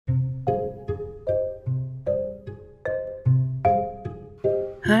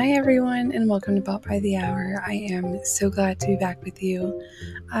Hi everyone, and welcome to Bought by the Hour. I am so glad to be back with you.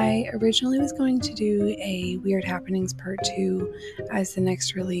 I originally was going to do a Weird Happenings Part 2 as the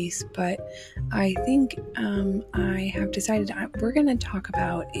next release, but I think I have decided we're going to talk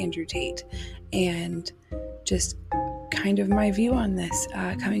about Andrew Tate and just kind of my view on this,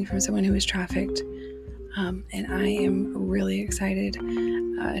 coming from someone who was trafficked. And I am really excited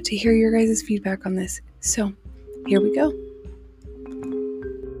to hear your guys' feedback on this. So, here we go.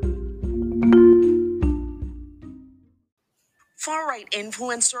 Far-right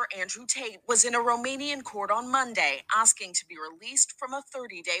influencer Andrew Tate was in a Romanian court on Monday asking to be released from a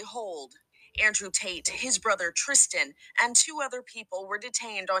 30-day hold. Andrew Tate, his brother Tristan, and two other people were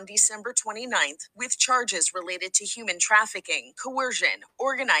detained on December 29th with charges related to human trafficking, coercion,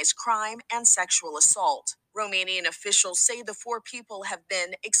 organized crime, and sexual assault. Romanian officials say the four people have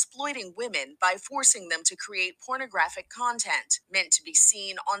been exploiting women by forcing them to create pornographic content meant to be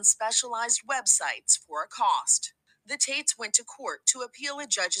seen on specialized websites for a cost. The Tates went to court to appeal a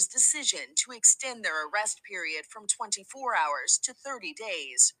judge's decision to extend their arrest period from 24 hours to 30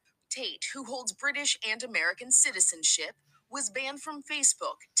 days. Tate, who holds British and American citizenship, was banned from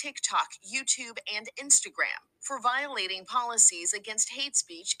Facebook, TikTok, YouTube, and Instagram for violating policies against hate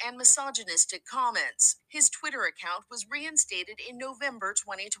speech and misogynistic comments. His Twitter account was reinstated in November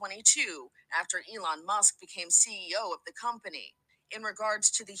 2022 after Elon Musk became CEO of the company. In regards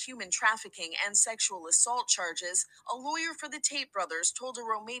to the human trafficking and sexual assault charges, a lawyer for the Tate brothers told a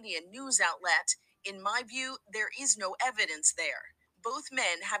Romanian news outlet, "In my view, there is no evidence there. Both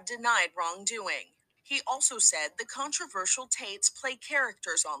men have denied wrongdoing." He also said the controversial Tates play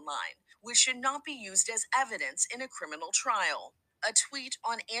characters online, which should not be used as evidence in a criminal trial. A tweet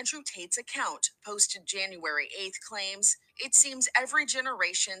on Andrew Tate's account, posted January 8th, claims, "It seems every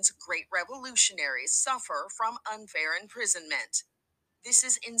generation's great revolutionaries suffer from unfair imprisonment." This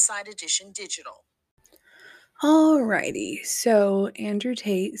is Inside Edition Digital. Alrighty, so Andrew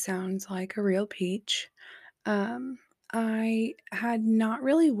Tate sounds like a real peach. I had not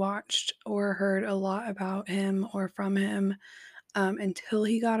really watched or heard a lot about him or from him until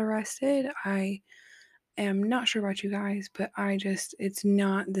he got arrested. I am not sure about you guys, but it's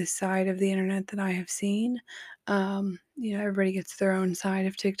not the side of the internet that I have seen. Everybody gets their own side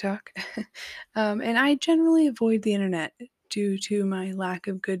of TikTok. And I generally avoid the internet due to my lack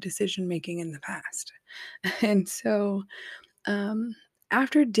of good decision making in the past. And so,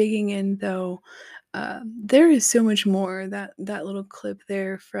 after digging in, though, there is so much more. That little clip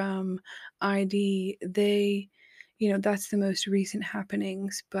there from ID, that's the most recent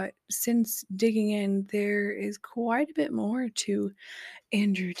happenings. But since digging in, there is quite a bit more to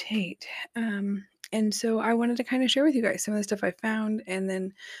Andrew Tate. And so I wanted to kind of share with you guys some of the stuff I found. And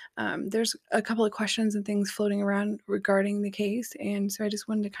then there's a couple of questions and things floating around regarding the case. And so I just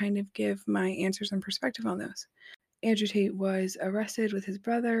wanted to kind of give my answers and perspective on those. Andrew Tate was arrested with his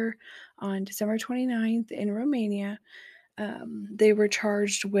brother on December 29th in Romania. They were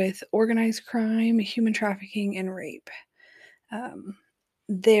charged with organized crime, human trafficking, and rape.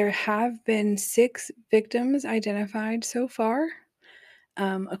 There have been 6 victims identified so far.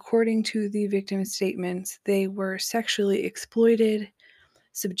 According to the victims' statements, they were sexually exploited,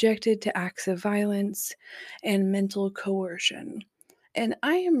 subjected to acts of violence, and mental coercion. And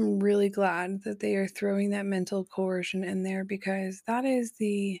I am really glad that they are throwing that mental coercion in there, because that is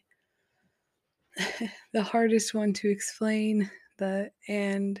the the hardest one to explain,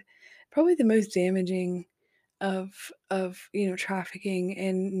 and probably the most damaging of trafficking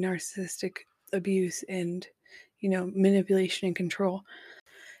and narcissistic abuse and manipulation and control.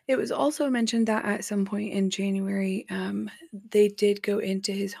 It was also mentioned that at some point in January, they did go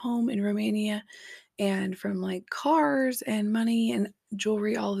into his home in Romania, and from like cars and money and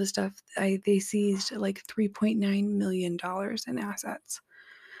jewelry, all of this stuff, they seized like $3.9 million in assets.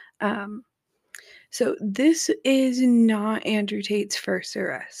 So this is not Andrew Tate's first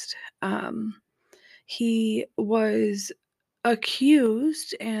arrest. He was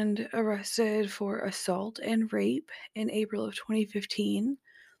accused and arrested for assault and rape in April of 2015.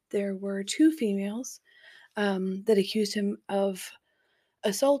 There were 2 females that accused him of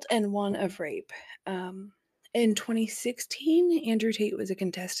assault and 1 of rape. In 2016, Andrew Tate was a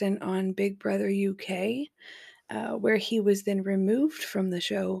contestant on Big Brother UK, where he was then removed from the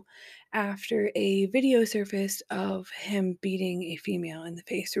show after a video surfaced of him beating a female in the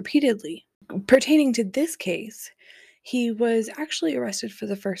face repeatedly. Pertaining to this case, he was actually arrested for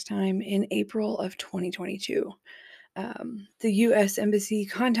the first time in April of 2022. The U.S. Embassy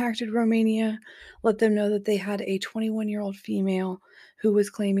contacted Romania, let them know that they had a 21-year-old female who was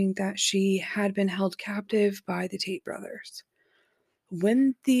claiming that she had been held captive by the Tate brothers.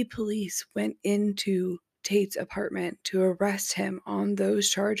 When the police went into Tate's apartment to arrest him on those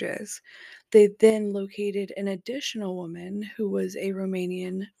charges, they then located an additional woman who was a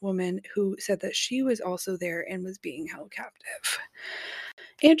Romanian woman who said that she was also there and was being held captive.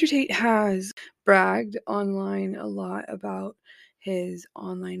 Andrew Tate has bragged online a lot about his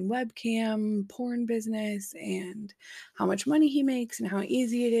online webcam porn business and how much money he makes and how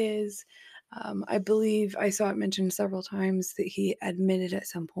easy it is. I believe I saw it mentioned several times that he admitted at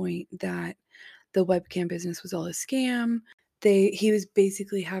some point that the webcam business was all a scam. He was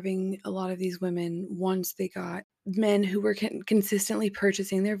basically having a lot of these women, once they got men who were consistently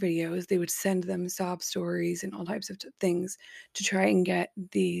purchasing their videos, they would send them sob stories and all types of things to try and get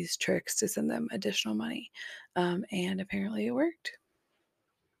these tricks to send them additional money. And apparently it worked.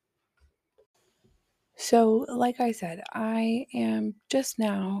 So, like I said, I am just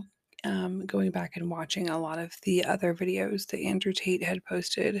now going back and watching a lot of the other videos that Andrew Tate had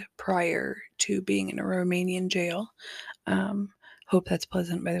posted prior to being in a Romanian jail. Um, Hope that's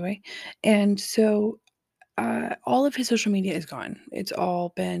pleasant, by the way. And so all of his social media is gone. It's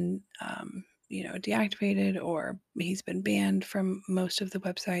all been, deactivated, or he's been banned from most of the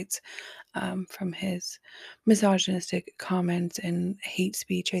websites from his misogynistic comments and hate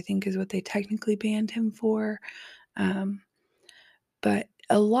speech, I think is what they technically banned him for. Um, but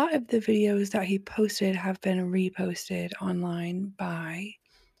a lot of the videos that he posted have been reposted online by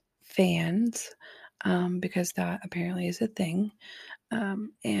fans because that apparently is a thing.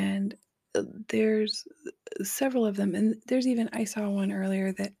 And there's several of them. And there's even, I saw one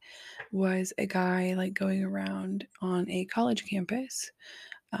earlier that was a guy like going around on a college campus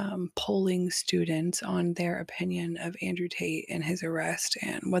polling students on their opinion of Andrew Tate and his arrest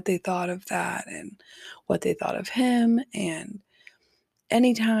and what they thought of that and what they thought of him. And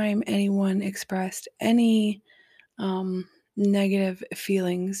anytime anyone expressed any negative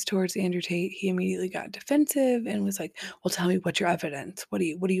feelings towards Andrew Tate, he immediately got defensive and was like, "Well, tell me what's your evidence? What do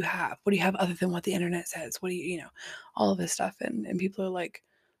you have? What do you have other than what the internet says? What do you all of this stuff?" And people are like,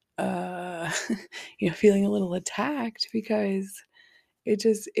 uh, feeling a little attacked because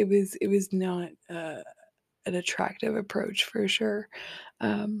it was not an attractive approach for sure.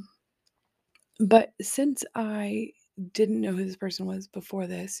 Um, but since I didn't know who this person was before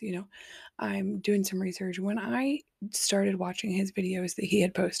this, I'm doing some research. When I started watching his videos that he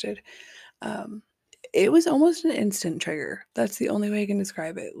had posted, um, it was almost an instant trigger. That's the only way I can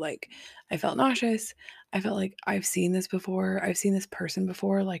describe it. Like, I felt nauseous. I felt like I've seen this before. I've seen this person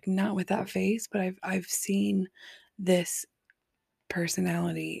before, like not with that face, but I've seen this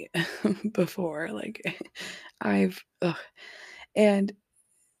personality before. Like I've ugh. And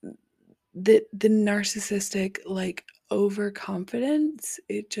the narcissistic, like, overconfidence,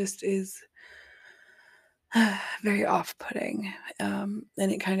 it just is very off-putting, and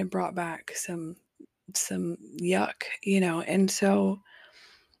it kind of brought back some yuck, and so,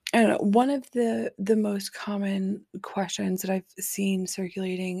 I don't know, one of the most common questions that I've seen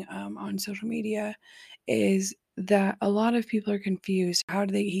circulating, on social media is that a lot of people are confused. How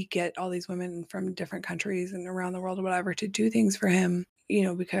do he get all these women from different countries and around the world or whatever to do things for him,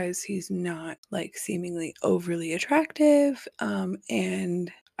 because he's not, like, seemingly overly attractive,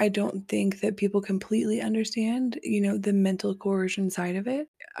 and I don't think that people completely understand, the mental coercion side of it.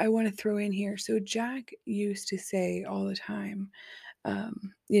 I wanna throw in here, so Jack used to say all the time,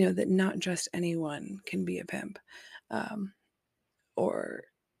 that not just anyone can be a pimp. Um, or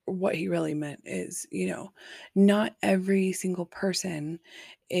what he really meant is, not every single person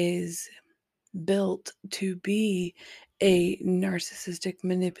is built to be a narcissistic,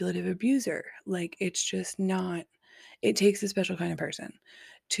 manipulative abuser. Like, it's just not, it takes a special kind of person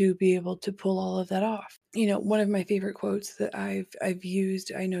to be able to pull all of that off. One of my favorite quotes that I've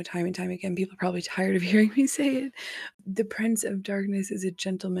used, I know time and time again, people are probably tired of hearing me say it. The Prince of Darkness is a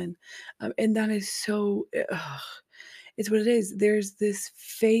gentleman. And that is so, ugh, it's what it is. There's this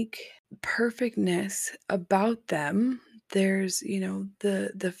fake perfectness about them. There's,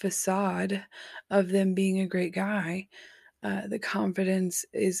 the facade of them being a great guy. The confidence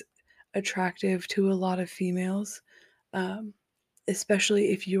is attractive to a lot of females, um,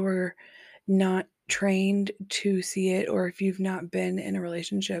 especially if you're not trained to see it, or if you've not been in a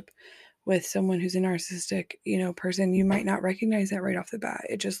relationship with someone who's a narcissistic, person, you might not recognize that right off the bat.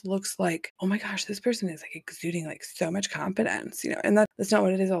 It just looks like, oh my gosh, this person is like exuding like so much confidence, and that's not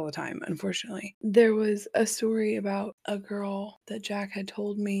what it is all the time, unfortunately. There was a story about a girl that Jack had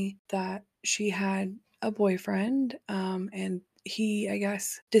told me that she had a boyfriend, and he, I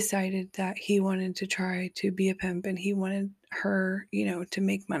guess, decided that he wanted to try to be a pimp and he wanted her, to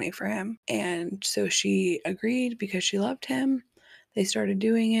make money for him. And so she agreed because she loved him. They started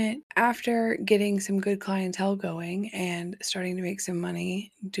doing it after getting some good clientele going and starting to make some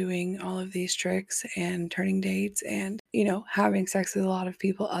money doing all of these tricks and turning dates and, having sex with a lot of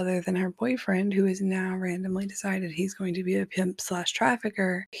people other than her boyfriend, who has now randomly decided he's going to be a pimp slash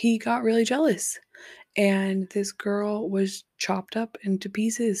trafficker. He got really jealous. And this girl was chopped up into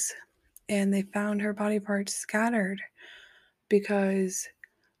pieces and they found her body parts scattered because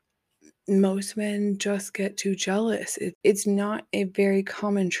most men just get too jealous. It's not a very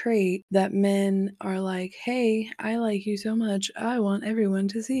common trait that men are like, hey, I like you so much, I want everyone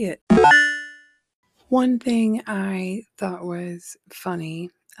to see it. One thing I thought was funny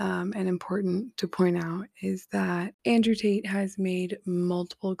and important to point out is that Andrew Tate has made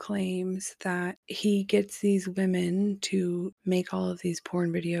multiple claims that he gets these women to make all of these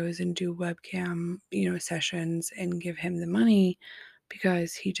porn videos and do webcam, sessions and give him the money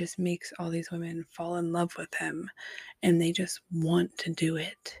because he just makes all these women fall in love with him and they just want to do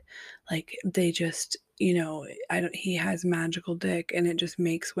it. Like they just, I don't he has magical dick and it just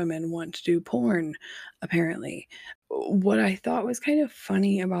makes women want to do porn apparently. What I thought was kind of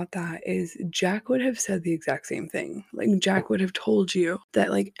funny about that is Jack would have said the exact same thing. Like Jack would have told you that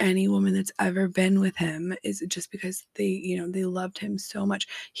like any woman that's ever been with him is just because they loved him so much.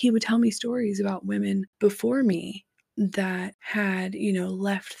 He would tell me stories about women before me that had,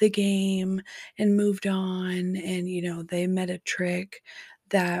 left the game and moved on and, they met a trick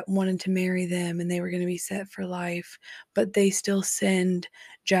that wanted to marry them and they were going to be set for life, but they still send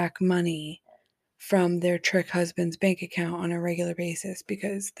Jack money from their trick husband's bank account on a regular basis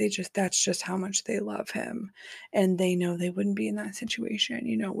because that's just how much they love him and they know they wouldn't be in that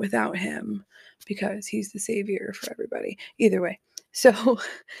situation, without him because he's the savior for everybody. Either way. So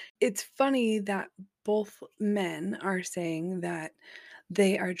it's funny that both men are saying that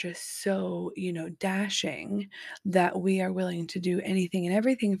they are just so, dashing that we are willing to do anything and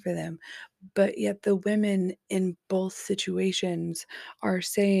everything for them. But yet the women in both situations are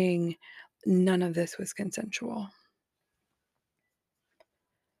saying none of this was consensual.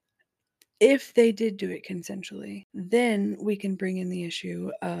 If they did do it consensually, then we can bring in the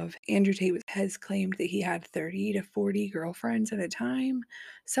issue of Andrew Tate has claimed that he had 30 to 40 girlfriends at a time.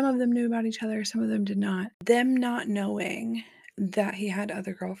 Some of them knew about each other, some of them did not. Them not knowing that he had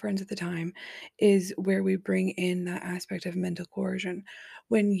other girlfriends at the time is where we bring in that aspect of mental coercion.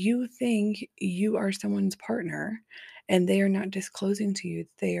 When you think you are someone's partner and they are not disclosing to you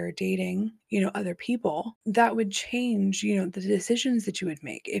that they are dating, other people, that would change, the decisions that you would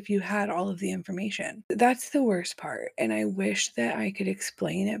make if you had all of the information. That's the worst part. And I wish that I could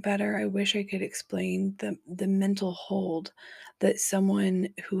explain it better. I wish I could explain the mental hold that someone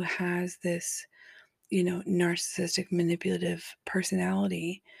who has this, narcissistic manipulative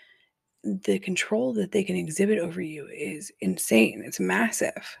personality, the control that they can exhibit over you is insane. It's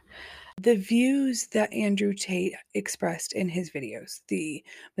massive. The views that Andrew Tate expressed in his videos, the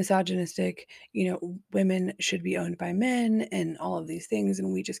misogynistic, women should be owned by men and all of these things,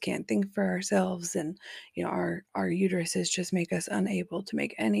 and we just can't think for ourselves, and our uteruses just make us unable to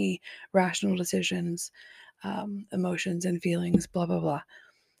make any rational decisions, emotions and feelings, blah blah blah.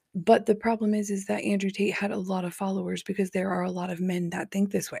 But the problem is that Andrew Tate had a lot of followers because there are a lot of men that think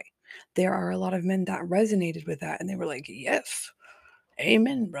this way. There are a lot of men that resonated with that, and they were like, yes,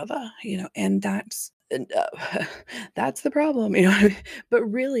 amen, brother, and that's the problem, you know what I mean? But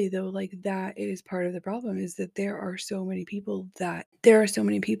really though, like that is part of the problem is that there are so many people that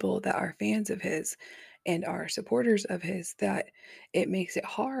are fans of his and are supporters of his that it makes it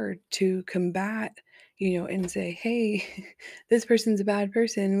hard to combat, and say, hey, this person's a bad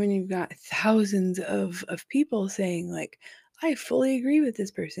person when you've got thousands of people saying like, I fully agree with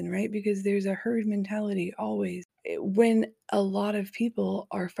this person, right? Because there's a herd mentality always. When a lot of people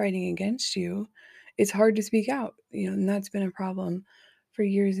are fighting against you, it's hard to speak out, and that's been a problem for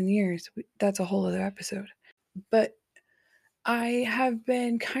years and years. That's a whole other episode. But I have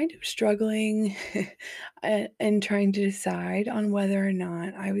been kind of struggling and trying to decide on whether or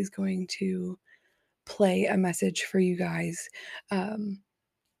not I was going to play a message for you guys. Um,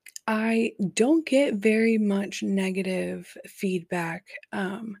 I don't get very much negative feedback.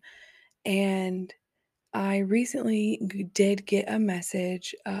 And I recently did get a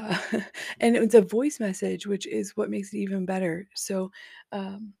message, and it was a voice message, which is what makes it even better. So,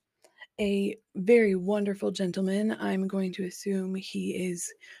 um, a very wonderful gentleman, I'm going to assume he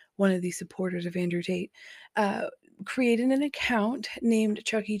is one of the supporters of Andrew Tate, uh, created an account named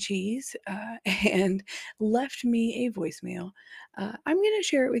Chuck E. Cheese and left me a voicemail. I'm going to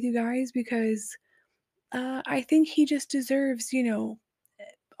share it with you guys because I think he just deserves,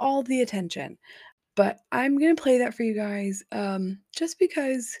 all the attention. But I'm gonna play that for you guys, just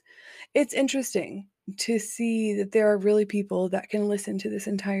because it's interesting to see that there are really people that can listen to this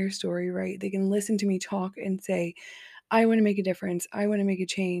entire story, right? They can listen to me talk and say, I want to make a difference. I want to make a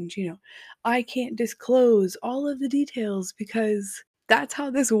change. I can't disclose all of the details because that's how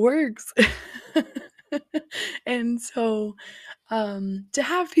this works. And so, to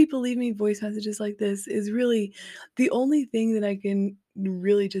have people leave me voice messages like this is really the only thing that I can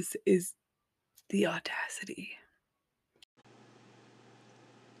really just is the audacity.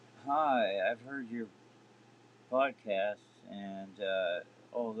 Hi, I've heard your podcasts, and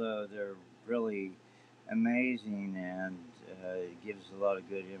although they're really amazing and it gives a lot of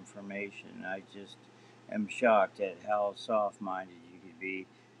good information, I just am shocked at how soft-minded you could be.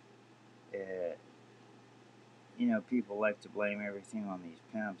 Uh, People like to blame everything on these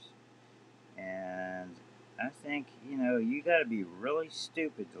pimps, and I think you got to be really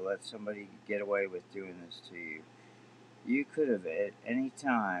stupid to let somebody get away with doing this to you. You could have at any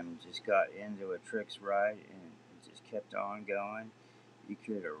time just got into a Trix ride and just kept on going. You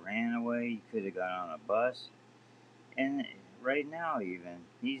could have ran away. You could have got on a bus. And right now, even,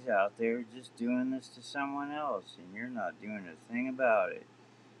 he's out there just doing this to someone else, and you're not doing a thing about it.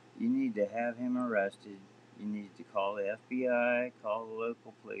 You need to have him arrested. You need to call the FBI, call the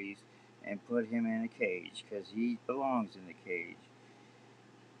local police, and put him in a cage because he belongs in the cage.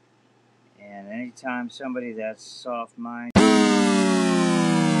 And anytime somebody that's soft minded.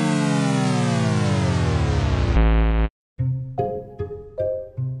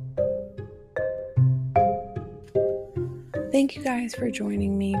 Thank you guys for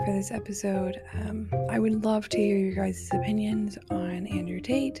joining me for this episode. I would love to hear your guys' opinions on Andrew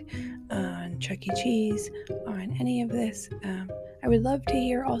Tate, on Chuck E. Cheese, on any of this. I would love to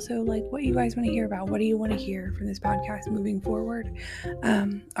hear also what you guys want to hear about. What do you want to hear from this podcast moving forward?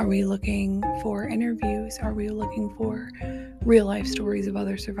 Are we looking for interviews? Are we looking for real life stories of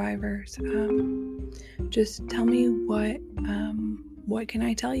other survivors? Just tell me what can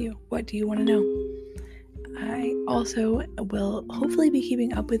I tell you? What do you want to know? I also will hopefully be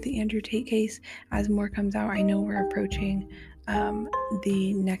keeping up with the Andrew Tate case as more comes out. I know we're approaching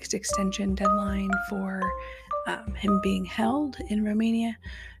the next extension deadline for him being held in Romania.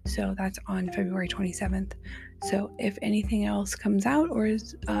 So that's on February 27th. So if anything else comes out or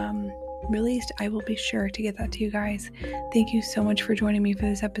is released, I will be sure to get that to you guys. Thank you so much for joining me for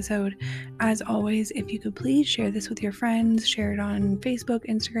this episode. As always, if you could please share this with your friends, share it on Facebook,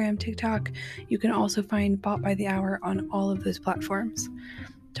 Instagram, TikTok. You can also find Bought by the Hour on all of those platforms.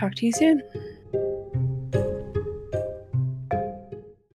 Talk to you soon.